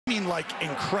mean, like,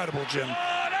 incredible, Jim.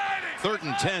 3rd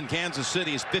and 10, Kansas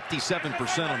City is 57%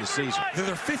 on the season.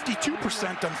 They're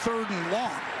 52% on 3rd and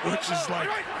long, which is, like,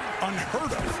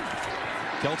 unheard of.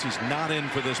 Kelsey's not in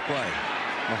for this play.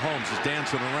 Mahomes is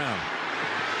dancing around.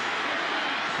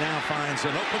 Now finds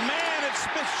an open man. It's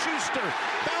Smith-Schuster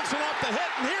bouncing off the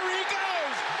hit, and here he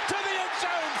goes to the end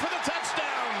zone for the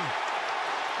touchdown.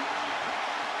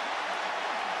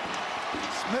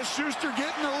 Smith-Schuster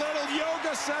getting a little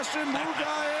yoga session, new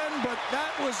guy in, but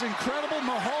that was incredible.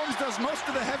 Mahomes does most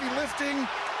of the heavy lifting.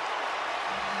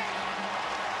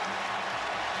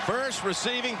 First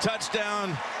receiving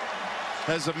touchdown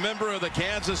as a member of the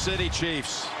Kansas City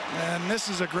Chiefs. And this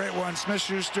is a great one.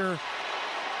 Smith-Schuster.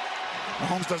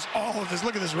 Mahomes does all of this.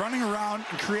 Look at this, running around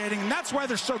and creating. And that's why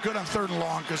they're so good on 3rd and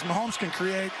long, because Mahomes can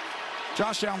create.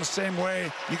 Josh Allen the same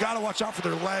way. You got to watch out for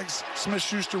their legs.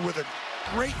 Smith-Schuster with a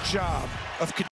great job of